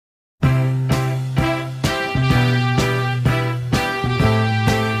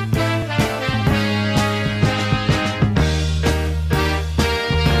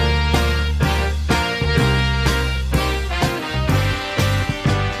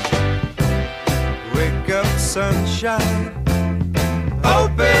sunshine.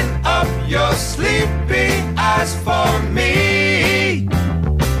 Open up your sleepy eyes for me.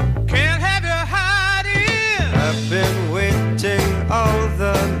 Can't have you hiding. I've been waiting all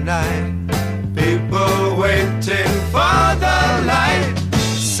the night. People waiting for the light.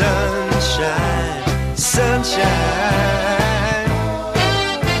 Sunshine, sunshine.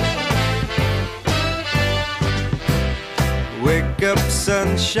 Wake up,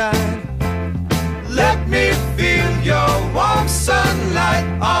 sunshine. Let me feel your warm sunlight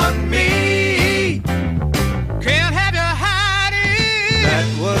on me. Can't have you hiding.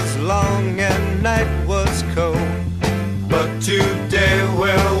 Night was long and night was cold, but today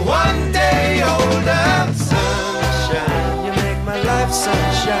we're one day older. Sunshine, you make my life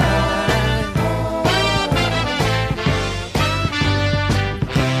sunshine.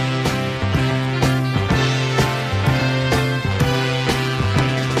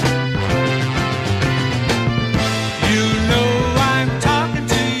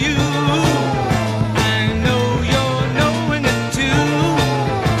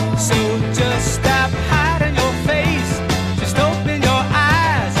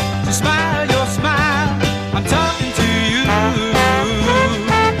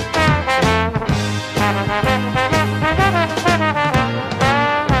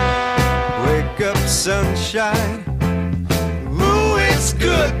 Sunshine, ooh, it's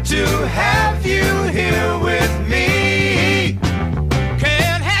good to have you here with me.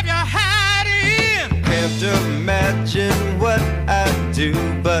 Can't have you hiding. Can't imagine what I do,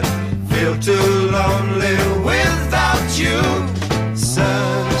 but feel to